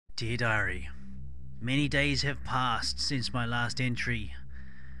Dear Diary, many days have passed since my last entry.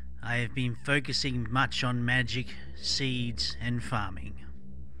 I have been focusing much on magic, seeds, and farming.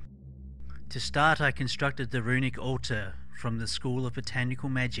 To start, I constructed the runic altar from the School of Botanical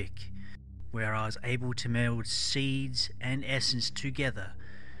Magic, where I was able to meld seeds and essence together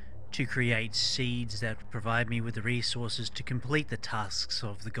to create seeds that provide me with the resources to complete the tasks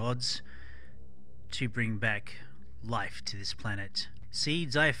of the gods to bring back life to this planet.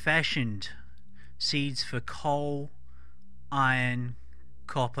 Seeds I fashioned, seeds for coal, iron,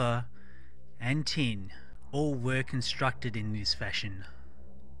 copper, and tin, all were constructed in this fashion.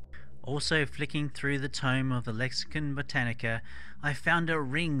 Also, flicking through the tome of the Lexicon Botanica, I found a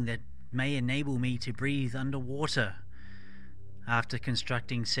ring that may enable me to breathe underwater. After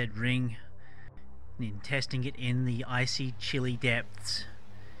constructing said ring and testing it in the icy, chilly depths,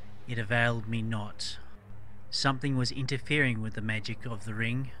 it availed me not. Something was interfering with the magic of the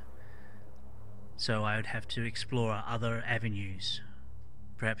ring, so I would have to explore other avenues,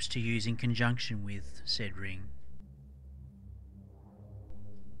 perhaps to use in conjunction with said ring.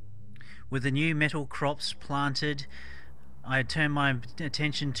 With the new metal crops planted, I turned my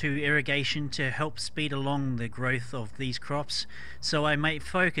attention to irrigation to help speed along the growth of these crops, so I might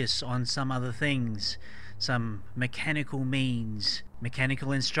focus on some other things, some mechanical means,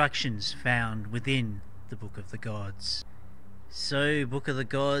 mechanical instructions found within the Book of the Gods. So, Book of the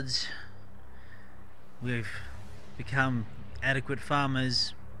Gods, we've become adequate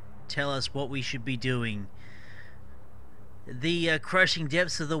farmers. Tell us what we should be doing. The crushing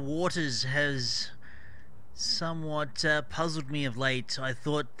depths of the waters has somewhat puzzled me of late. I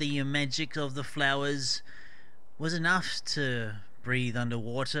thought the magic of the flowers was enough to breathe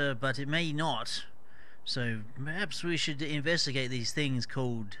underwater, but it may not. So perhaps we should investigate these things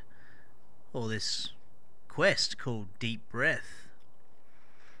called, or this quest called Deep Breath.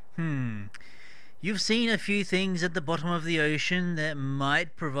 You've seen a few things at the bottom of the ocean that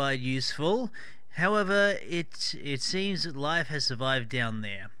might provide useful. However, it seems that life has survived down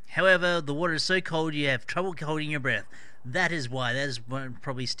there. However, the water is so cold you have trouble holding your breath. That is why. That is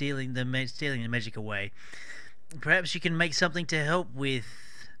probably stealing the magic away. Perhaps you can make something to help with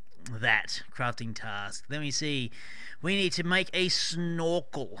that crafting task. Let me see. We need to make a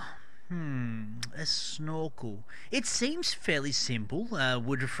snorkel. A snorkel. It seems fairly simple.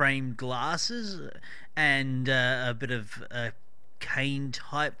 Wood-framed glasses and a bit of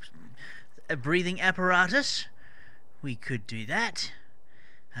cane-type breathing apparatus. We could do that.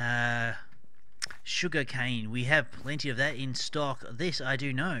 Sugar cane. We have plenty of that in stock. This I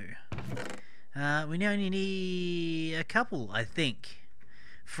do know. We only need a couple, I think.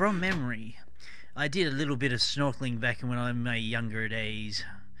 From memory. I did a little bit of snorkeling back when I was in my younger days.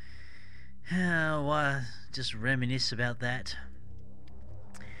 Just reminisce about that.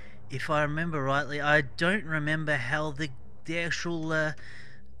 If I remember rightly, I don't remember how the actual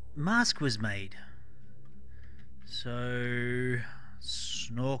mask was made. So,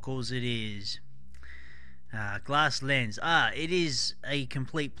 snorkels it is. Glass lens. It is a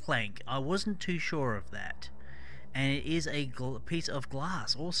complete plank. I wasn't too sure of that. And it is a piece of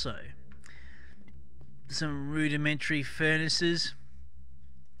glass also. Some rudimentary furnaces.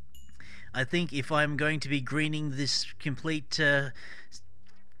 I think if I'm going to be greening this complete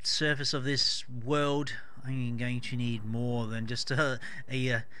surface of this world, I'm going to need more than just a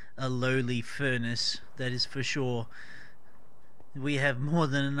lowly furnace, that is for sure. We have more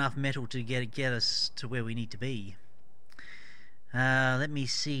than enough metal to get us to where we need to be. Let me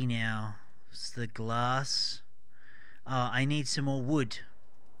see now. It's the glass. I need some more wood.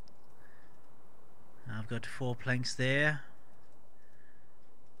 I've got 4 planks there.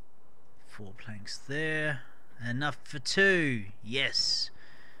 4 planks there. Enough for 2. Yes.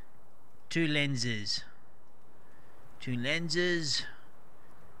 2 lenses. 2 lenses.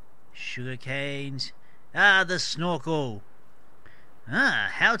 Sugar canes. The snorkel.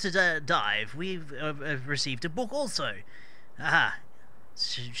 How to dive. We've received a book also.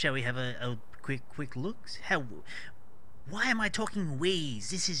 Shall we have a quick look? Why am I talking wheeze?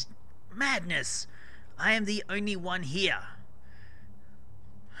 This is madness. I am the only one here.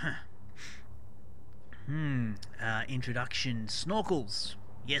 Introduction. Snorkels.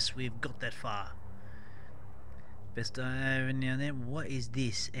 Yes, we've got that far. Best dive now and then. What is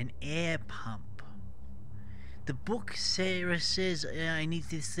this? An air pump. The book says I need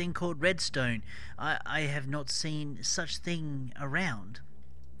this thing called redstone. I have not seen such thing around.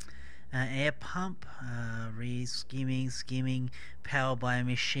 Air pump, skimming, powered by a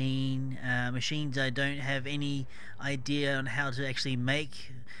machine. Machines I don't have any idea on how to actually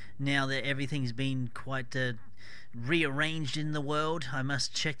make, now that everything's been quite rearranged in the world. I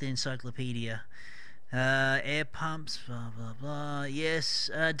must check the encyclopedia. Air pumps, blah blah blah. Yes,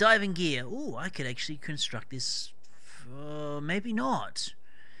 diving gear. Oh, I could actually construct this. Maybe not.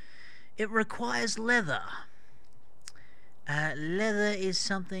 It requires leather. Leather is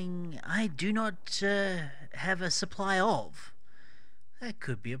something I do not have a supply of. That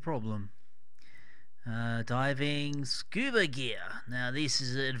could be a problem. Diving, scuba gear. Now, this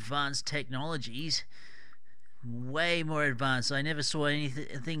is advanced technologies. Way more advanced. I never saw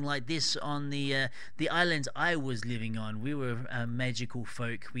anything like this on the islands I was living on. We were magical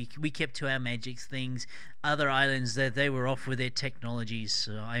folk. We kept to our magic things. Other islands that they were off with their technologies.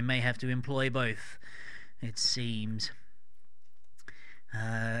 So I may have to employ both. It seems.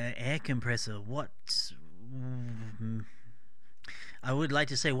 Air compressor. What? I would like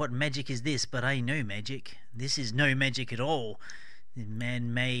to say what magic is this, but I know magic. This is no magic at all.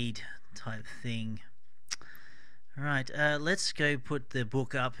 Man-made type thing. Right, let's go put the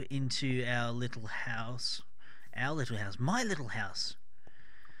book up into our little house. Our little house. My little house.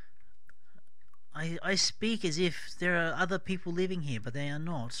 I speak as if there are other people living here, but they are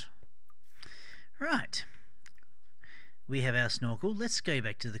not. Right. We have our snorkel. Let's go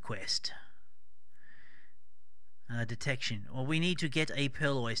back to the quest. Detection. Well, we need to get a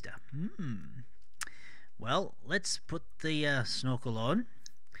pearl oyster. Well, let's put the snorkel on.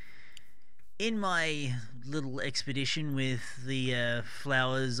 In my little expedition with the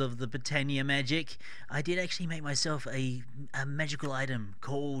flowers of the Botania magic, I did actually make myself a magical item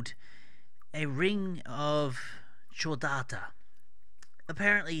called a ring of Chordata.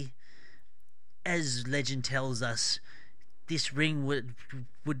 Apparently, as legend tells us, this ring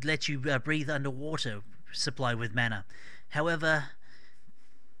would let you breathe underwater, supplied with mana. However,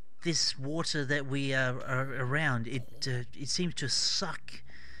 this water that we are around, it seems to suck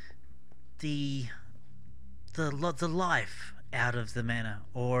the life out of the mana,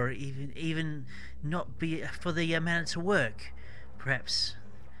 or even not be for the mana to work. Perhaps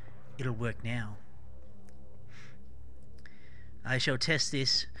it'll work now. I shall test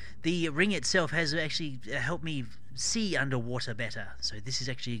this. The ring itself has actually helped me see underwater better, so this is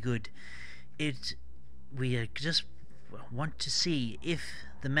actually good. We just want to see if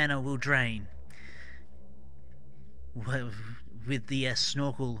the mana will drain with the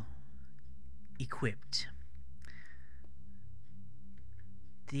snorkel equipped.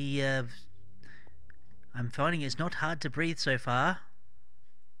 I'm finding it's not hard to breathe so far.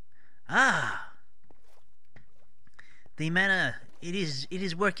 The mana, it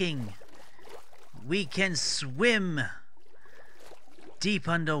is working. We can swim deep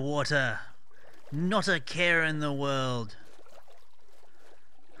underwater. Not a care in the world.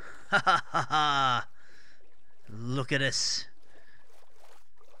 Ha ha ha ha. Look at us.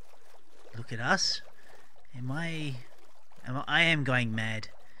 Look at us. I am going mad.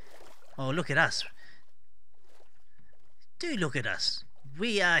 Oh, look at us. Do look at us.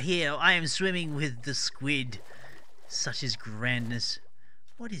 We are here. I am swimming with the squid. Such is grandness.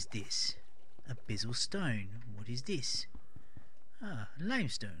 What is this? A Bizzle stone. What is this?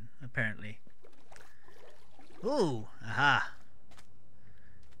 Limestone, apparently. Oh, aha.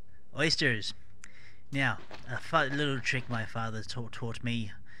 Oysters. Now, a little trick my father taught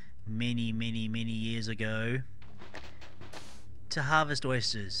me many years ago to harvest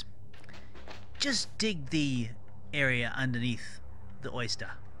oysters. Just dig the area underneath the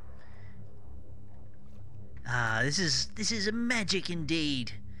oyster. This is a magic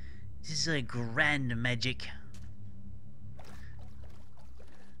indeed. This is a grand magic.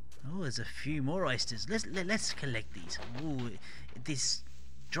 Oh, there's a few more oysters. Let's collect these. Ooh, this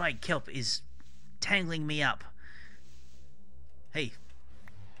dried kelp is tangling me up. Hey,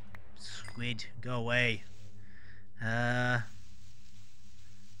 squid, go away. I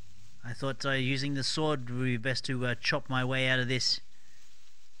thought using the sword would be best to chop my way out of this.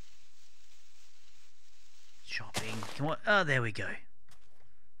 Chopping. Come on. Oh, there we go.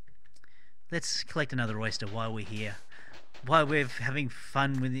 Let's collect another oyster while we're here. While we're having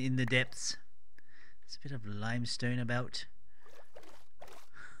fun in the depths. There's a bit of limestone about.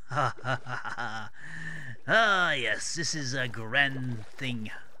 Ah, yes, this is a grand thing.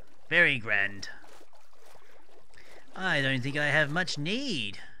 Very grand. I don't think I have much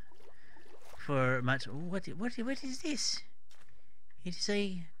need for much. What is this? It is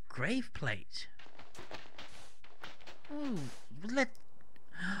a grave plate. Oh,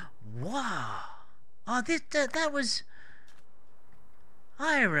 wow. Oh, that was.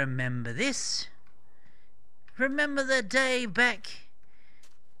 I remember this. Remember the day back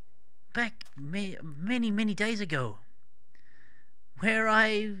many days ago, where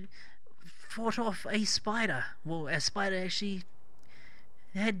I fought off a spider. Well, a spider actually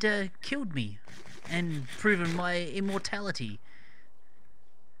had killed me and proven my immortality.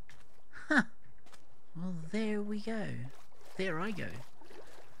 Huh. Well, there we go. There I go.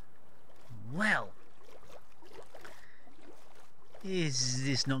 Well, is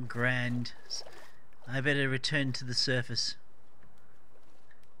this not grand? I better return to the surface.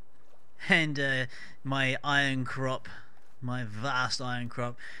 And my iron crop, my vast iron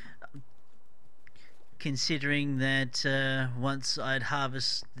crop, considering that once I'd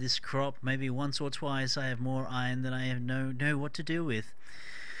harvest this crop, maybe once or twice, I have more iron than I have know what to do with.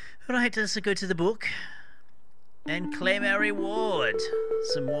 Right, let's go to the book and claim our reward.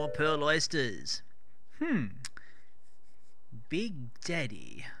 Some more pearl oysters. Big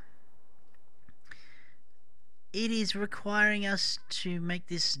Daddy. It is requiring us to make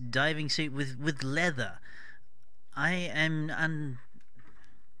this diving suit with leather. There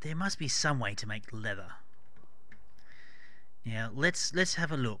must be some way to make leather. Now, let's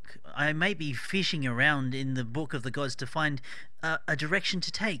have a look. I may be fishing around in the Book of the Gods to find a direction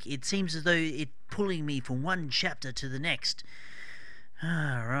to take. It seems as though it's pulling me from one chapter to the next.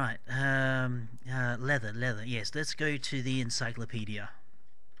 Right. Leather. Yes, let's go to the encyclopedia.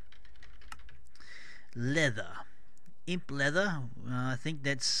 Leather. Imp leather. I think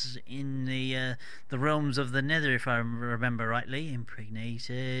that's in the realms of the Nether, if I remember rightly.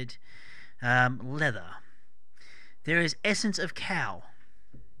 Impregnated. Leather. There is essence of cow.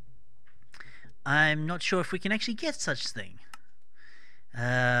 I'm not sure if we can actually get such thing.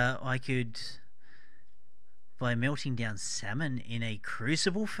 I could, by melting down salmon in a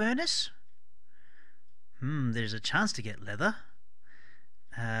crucible furnace. There's a chance to get leather.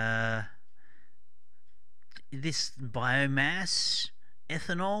 This biomass,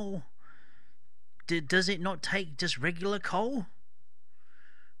 ethanol, does it not take just regular coal?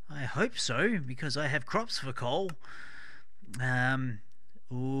 I hope so, because I have crops for coal.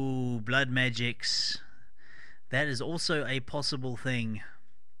 Ooh, blood magics. That is also a possible thing.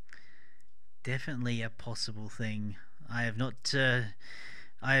 Definitely a possible thing. I have not...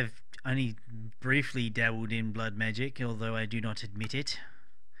 I have only briefly dabbled in blood magic, although I do not admit it.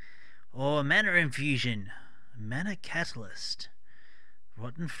 Or mana infusion. Mana catalyst.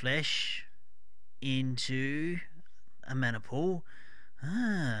 Rotten flesh into a mana pool.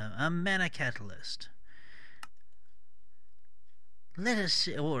 A mana catalyst. Let us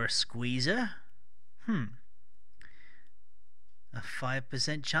see, or a squeezer. A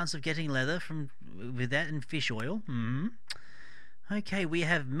 5% chance of getting leather with that and fish oil. Okay, we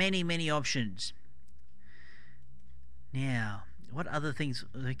have many options. Now, what other things?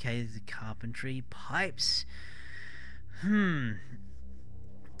 Okay, the carpentry, pipes. I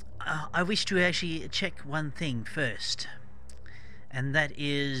wish to actually check one thing first. And that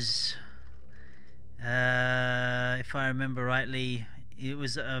is, if I remember rightly, it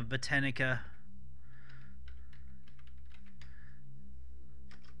was a Botanica.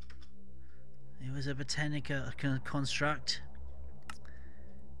 It was a Botanica construct.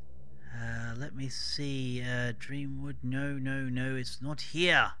 Let me see. Dreamwood. No, it's not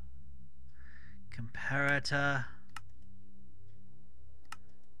here. Comparator.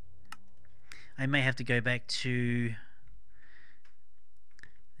 I may have to go back to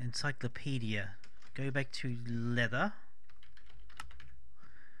encyclopedia. Go back to leather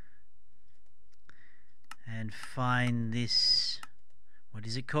and find this. What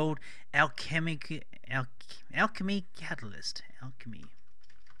is it called? Alchemy catalyst.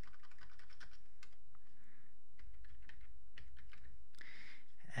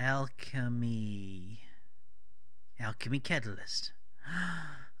 Alchemy catalyst.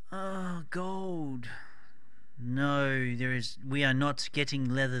 Oh, gold. No, we are not getting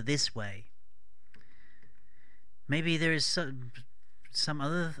leather this way. Maybe there is some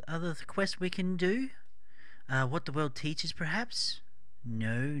other quest we can do. What the world teaches, perhaps?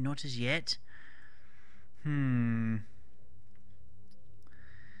 No, not as yet. Let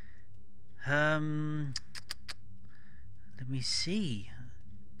me see.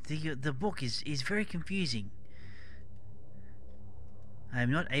 The book is very confusing. I am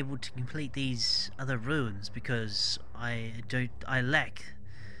not able to complete these other ruins because I lack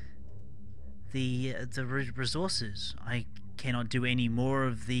the resources. I cannot do any more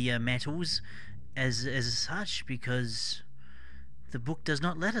of the metals as such because the book does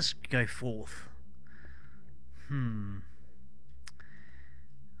not let us go forth. I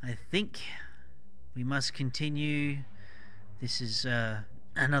think we must continue. This is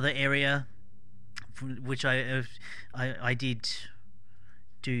another area which I did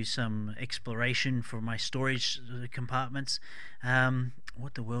do some exploration for my storage compartments.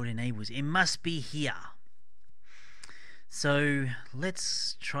 What the world enables. It must be here. So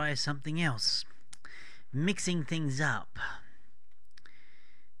let's try something else. Mixing things up.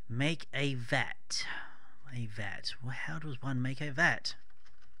 Make a vat. A vat. Well, how does one make a vat?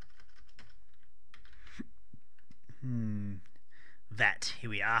 Vat. Here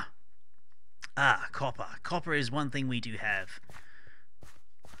we are. Ah, copper. Copper is one thing we do have.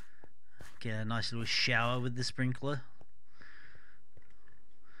 Get a nice little shower with the sprinkler.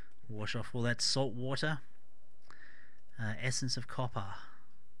 Wash off all that salt water. Essence of copper.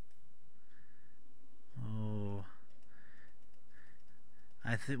 Oh,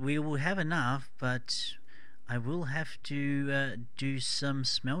 I think we will have enough, but I will have to do some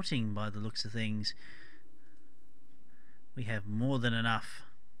smelting by the looks of things. We have more than enough.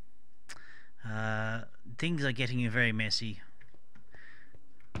 Things are getting very messy.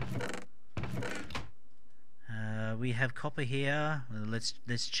 We have copper here.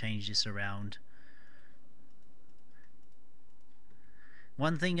 Let's change this around.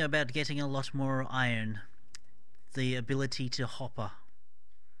 One thing about getting a lot more iron, the ability to hopper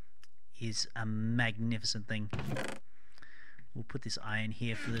is a magnificent thing. We'll put this iron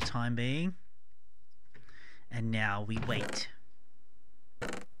here for the time being. And now we wait.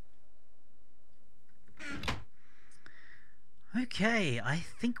 Okay, I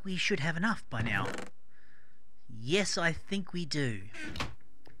think we should have enough by now. Yes, I think we do.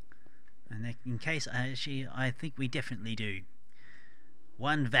 And in case, I think we definitely do.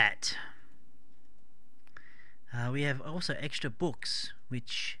 One vat. We have also extra books,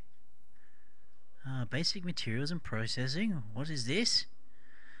 which basic materials and processing. What is this?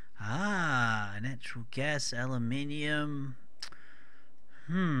 Ah, natural gas, aluminium.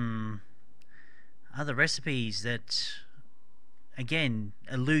 Other recipes that, again,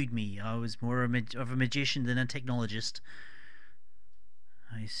 elude me. I was more of a magician than a technologist.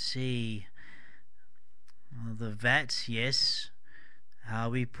 I see. The vat, yes.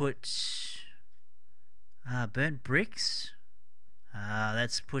 We put burnt bricks.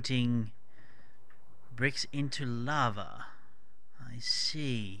 That's putting bricks into lava. I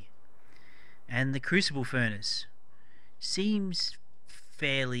see. And the crucible furnace seems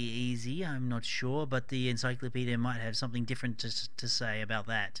fairly easy. I'm not sure, but the encyclopedia might have something different to say about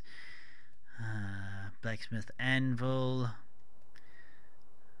that. Blacksmith anvil.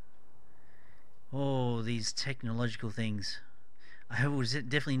 Oh, these technological things. I will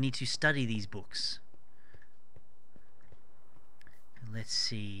definitely need to study these books. Let's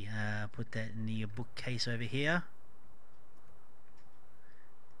see. Put that in the bookcase over here.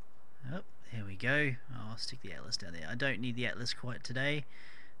 Oh, there we go. I'll stick the atlas down there. I don't need the atlas quite today.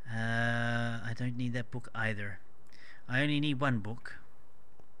 I don't need that book either. I only need one book,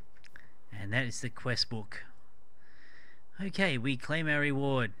 and that is the quest book. Okay, we claim our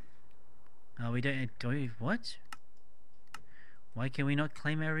reward. We don't. What? Why can we not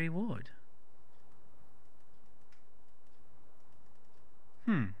claim our reward?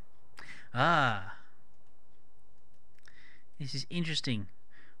 This is interesting.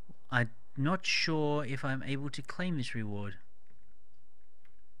 I'm not sure if I'm able to claim this reward.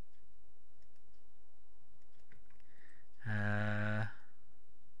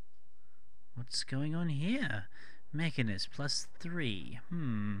 What's going on here? Mechanist +3.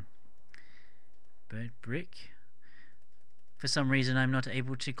 Burnt brick. For some reason, I'm not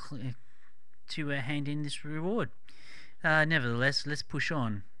able to hand in this reward. Nevertheless, let's push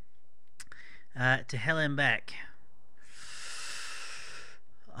on. To hell and back.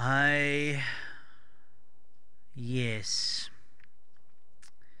 Yes.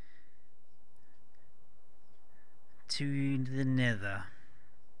 To the Nether.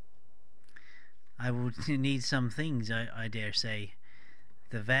 I will need some things, I dare say.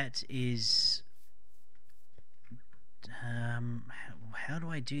 The vat is... how do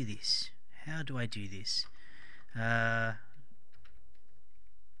I do this? How do I do this?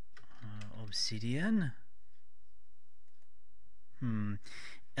 Obsidian?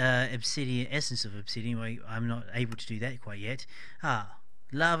 Obsidian, essence of obsidian. I'm not able to do that quite yet.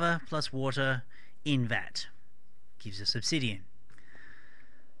 Lava plus water in vat gives us obsidian.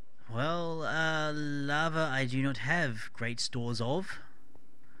 Well, lava I do not have great stores of,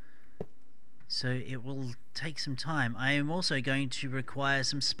 so it will take some time. I am also going to require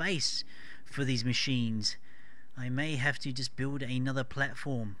some space for these machines. I may have to just build another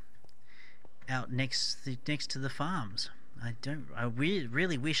platform out next to the farms. I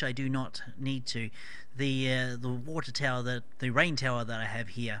really wish I do not need to. The water tower, the rain tower that I have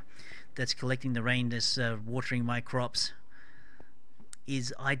here, that's collecting the rain, that's watering my crops,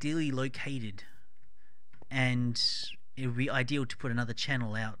 is ideally located, and it would be ideal to put another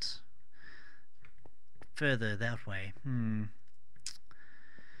channel out further that way.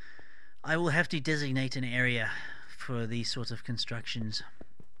 I will have to designate an area for these sorts of constructions,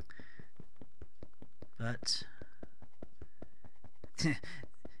 but it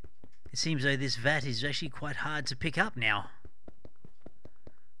seems though this vat is actually quite hard to pick up now.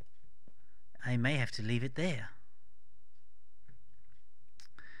 I may have to leave it there.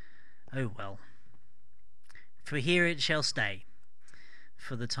 Oh well. For here it shall stay,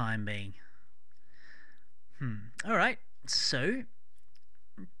 for the time being. Alright, so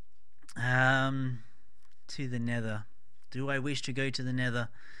to the Nether. Do I wish to go to the Nether?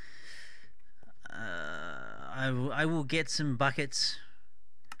 I will get some buckets.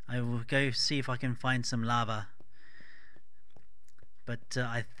 I will go see if I can find some lava. But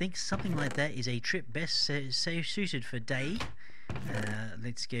I think something like that is a trip best so suited for day.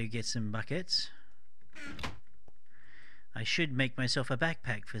 Let's go get some buckets. I should make myself a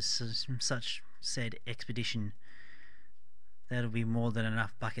backpack for such said expedition. That'll be more than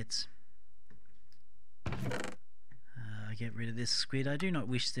enough buckets. Get rid of this squid. I do not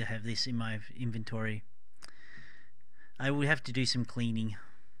wish to have this in my inventory. I will have to do some cleaning.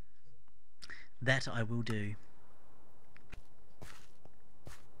 That I will do.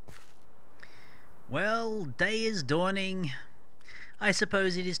 Well, day is dawning. I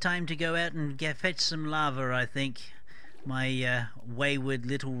suppose it is time to go out and fetch some lava, I think. My wayward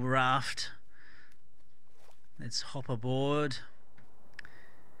little raft. Let's hop aboard.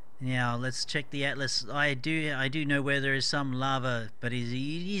 Now let's check the atlas. I do know where there is some lava, but it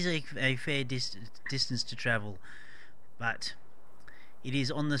is a fair distance to travel. But it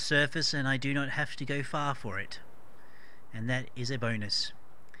is on the surface, and I do not have to go far for it, and that is a bonus.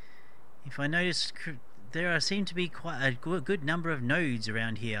 If I notice, there seem to be quite a good number of nodes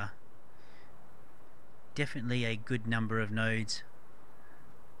around here. Definitely a good number of nodes.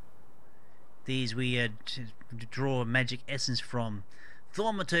 These we draw magic essence from.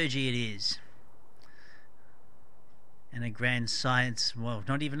 Thaumaturgy it is. And a grand science, well,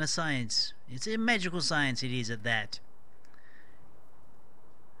 not even a science. It's a magical science it is at that.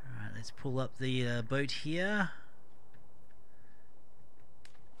 Alright, let's pull up the boat here.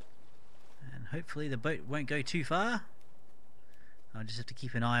 And hopefully the boat won't go too far. I'll just have to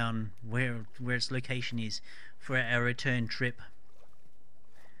keep an eye on where its location is for our return trip.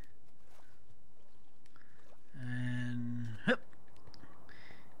 And hop.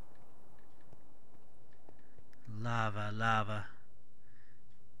 Lava.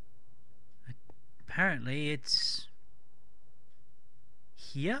 Apparently it's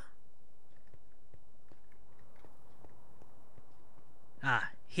here. Ah,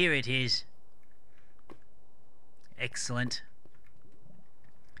 here it is. Excellent.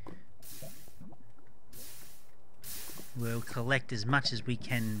 We'll collect as much as we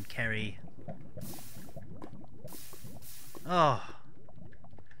can carry. Oh.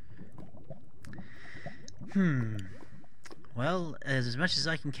 Well, as much as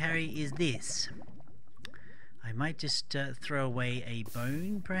I can carry is this. I might just throw away a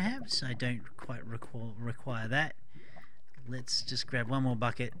bone, perhaps. I don't quite require that. Let's just grab one more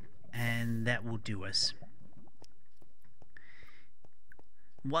bucket, and that will do us.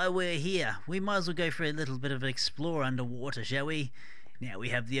 While we're here, we might as well go for a little bit of an explore underwater, shall we? Now we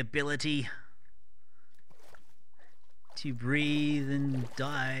have the ability to breathe and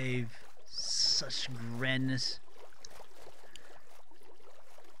dive. Such grandness.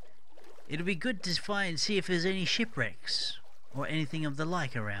 It'll be good to see if there's any shipwrecks or anything of the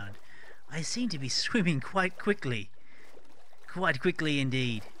like around. I seem to be swimming quite quickly. Quite quickly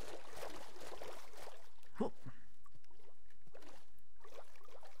indeed. Whoop.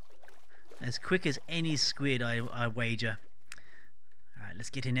 As quick as any squid, I wager. Alright, let's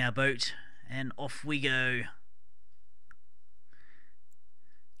get in our boat and off we go.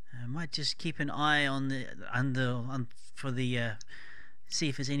 I might just keep an eye on see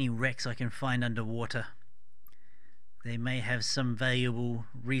if there's any wrecks I can find underwater. They may have some valuable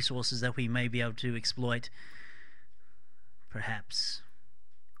resources that we may be able to exploit, perhaps,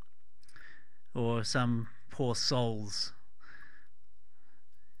 or some poor soul's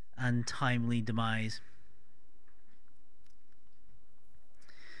untimely demise.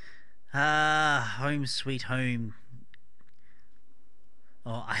 Ah, home sweet home.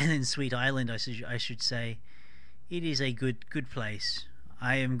 Or island sweet island, I should say. It is a good place.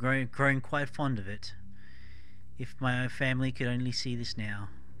 I am growing quite fond of it. If my family could only see this now.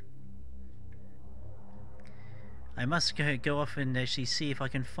 I must go off and actually see if I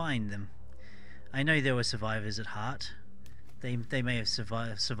can find them. I know there were survivors at heart, They may have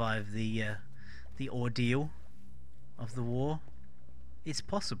survived the ordeal of the war. It's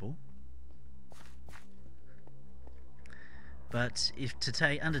possible. But if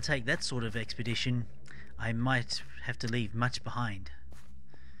to undertake that sort of expedition, I might have to leave much behind.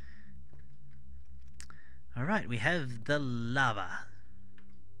 Alright, we have the lava.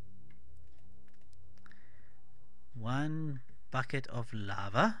 1 bucket of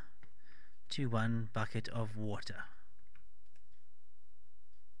lava to 1 bucket of water.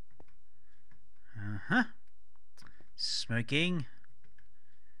 Smoking.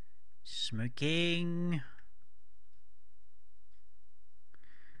 Smoking.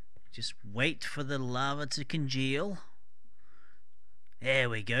 Just wait for the lava to congeal. There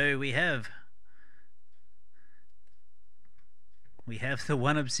we go, we have the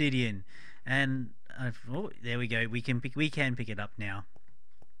 1 obsidian. And oh, there we go. We can pick it up now.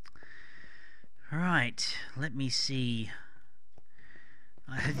 Right, let me see.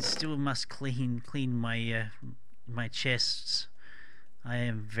 I still must clean my my chests. I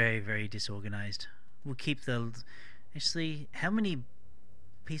am very disorganized. We'll keep the. Actually, how many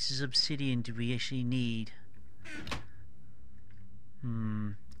pieces of obsidian do we actually need?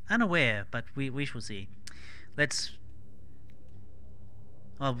 Unaware, but we shall see. Let's.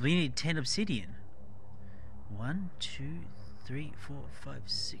 Oh, we need 10 obsidian. 1, 2, 3, 4, 5,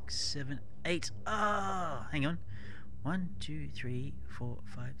 6, 7, 8. Ah, hang on. 1, 2, 3, 4,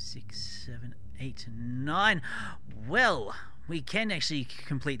 5, 6, 7, 8, 9. Well, we can actually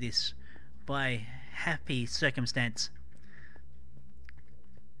complete this by happy circumstance.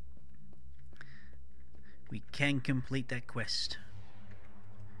 We can complete that quest.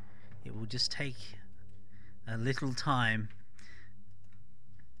 It will just take a little time.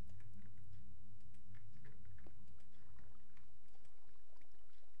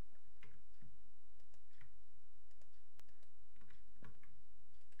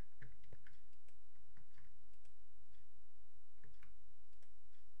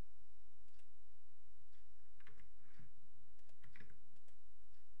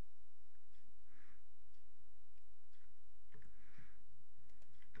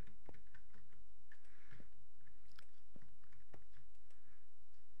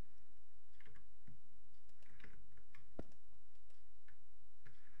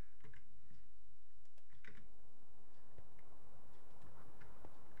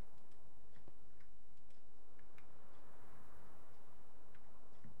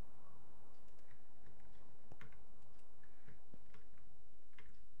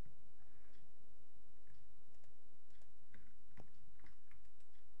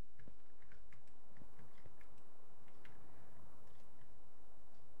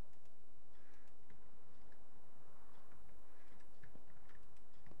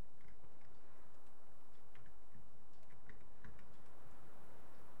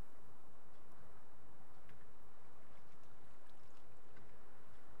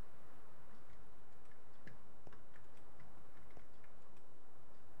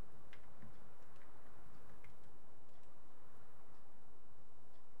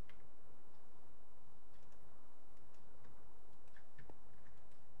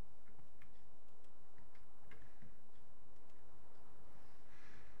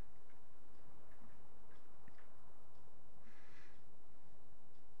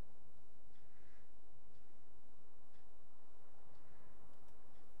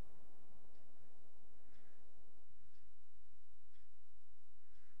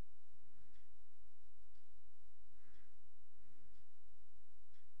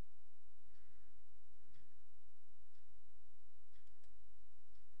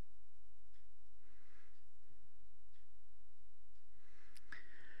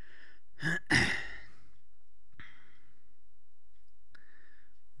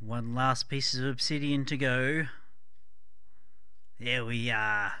 One last piece of obsidian to go. There we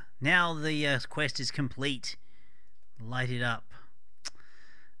are. Now the quest is complete. Light it up.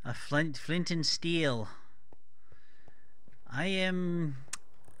 A flint and steel. I am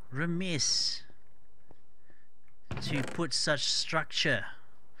remiss to put such structure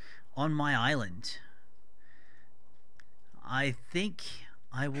on my island. I think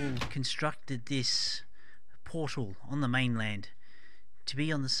I will construct this portal on the mainland to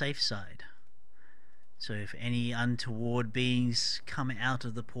be on the safe side. So if any untoward beings come out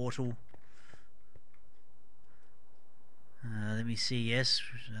of the portal, let me see, yes,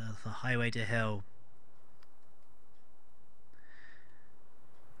 the highway to hell.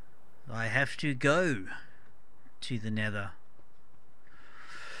 I have to go to the Nether.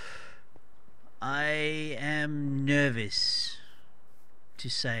 I am nervous, to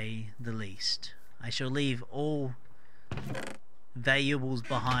say the least. I shall leave all valuables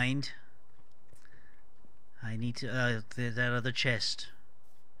behind. I need to that other chest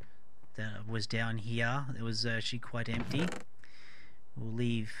that was down here, it was actually quite empty. We'll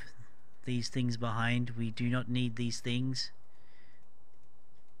leave these things behind. We do not need these things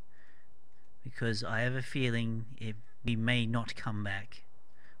because I have a feeling we may not come back.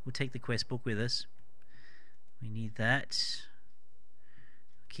 We'll take the quest book with us. We need that.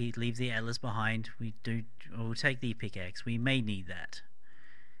 Leave the atlas behind. We'll take the pickaxe. We may need that.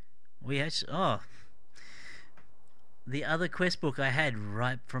 We actually, the other quest book I had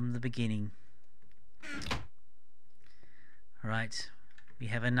right from the beginning. Right, we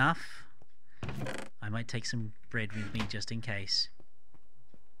have enough. I might take some bread with me just in case.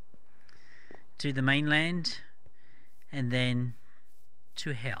 To the mainland, and then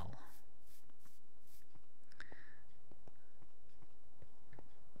to hell.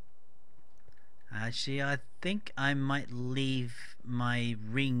 Actually, I think I might leave my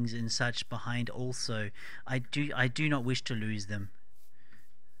rings and such behind also. I do not wish to lose them.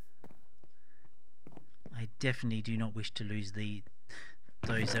 I definitely do not wish to lose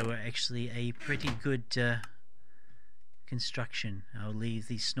those. They were actually a pretty good construction. I'll leave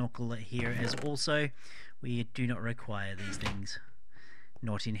the snorkel here as also. We do not require these things.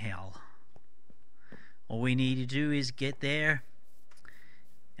 Not in hell. All we need to do is get there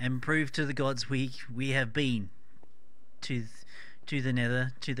and prove to the gods we have been to the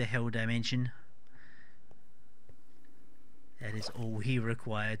Nether, to the hell dimension. That is all we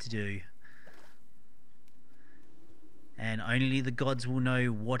require to do. And only the gods will know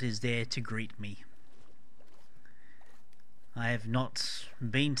what is there to greet me. I have not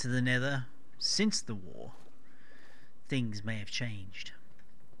been to the Nether since the war. Things may have changed.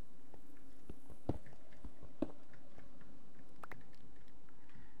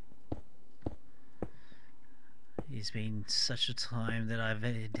 It's been such a time that I've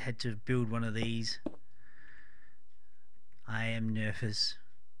had to build one of these. I am nervous.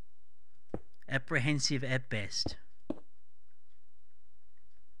 Apprehensive at best.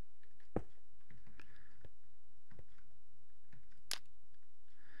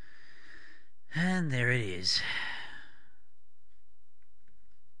 And there it is.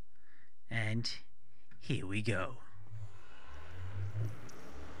 And here we go.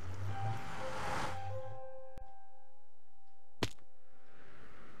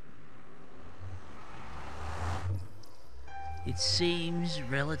 It seems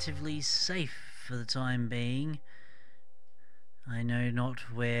relatively safe for the time being. I know not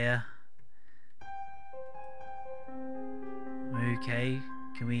where. Okay,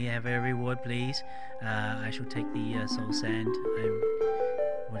 can we have a reward please? I shall take the soul sand.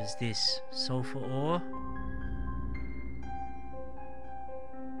 What is this? Sulfur ore?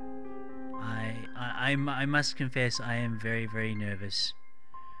 I must confess I am very, very nervous.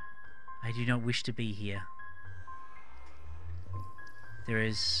 I do not wish to be here. There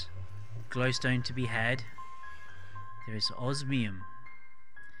is glowstone to be had. There is osmium.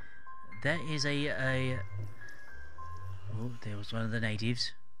 That is oh, there was one of the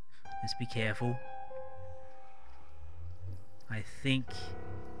natives. Let's be careful. I think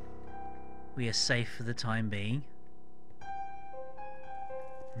we are safe for the time being.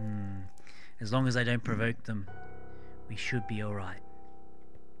 As long as I don't provoke them, we should be alright.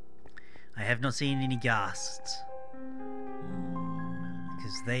 I have not seen any ghasts,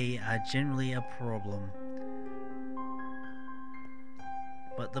 because they are generally a problem.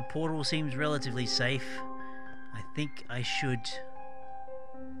 But the portal seems relatively safe. I think I should,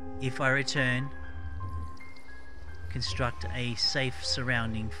 if I return, construct a safe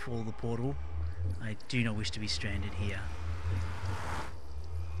surrounding for the portal. I do not wish to be stranded here.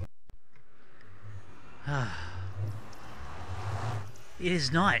 It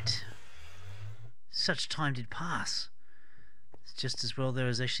is night. Such time did pass. It's just as well there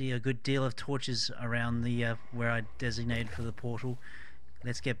is actually a good deal of torches around the where I designated for the portal.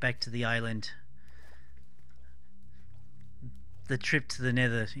 Let's get back to the island. The trip to the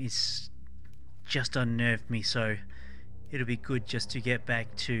Nether is just unnerved me, so it'll be good just to get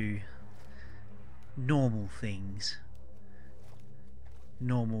back to normal things.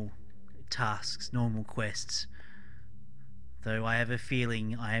 Normal tasks, normal quests. Though I have a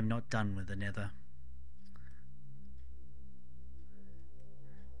feeling I am not done with the Nether.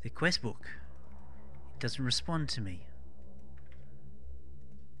 The quest book, it doesn't respond to me.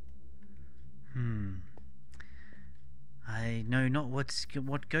 I know not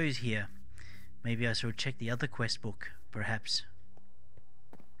what goes here. Maybe I shall check the other quest book, perhaps.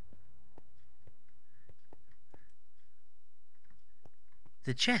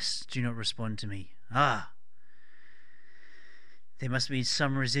 The chests do not respond to me. Ah! There must be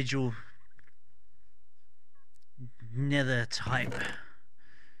some residual nether type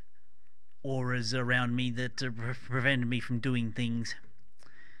auras around me that prevented me from doing things.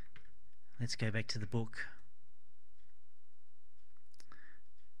 Let's go back to the book.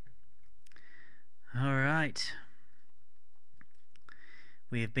 Alright.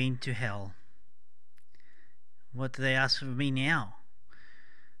 We have been to hell. What do they ask of me now?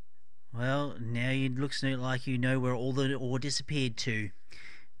 Well, now it looks like you know where all the ore disappeared to.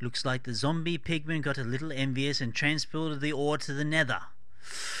 Looks like the zombie pigman got a little envious and transported the ore to the nether.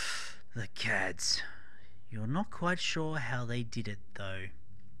 The cads. You're not quite sure how they did it, though.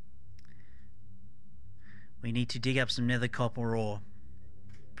 We need to dig up some nether copper ore.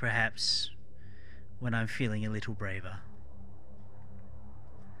 Perhaps when I'm feeling a little braver.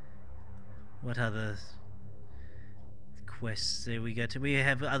 What other quests there we go to? We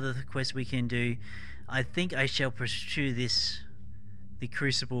have other quests we can do. I think I shall pursue the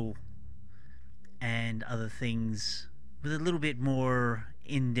Crucible and other things with a little bit more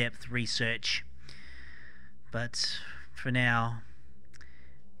in-depth research. But for now,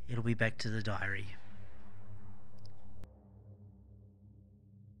 it'll be back to the diary.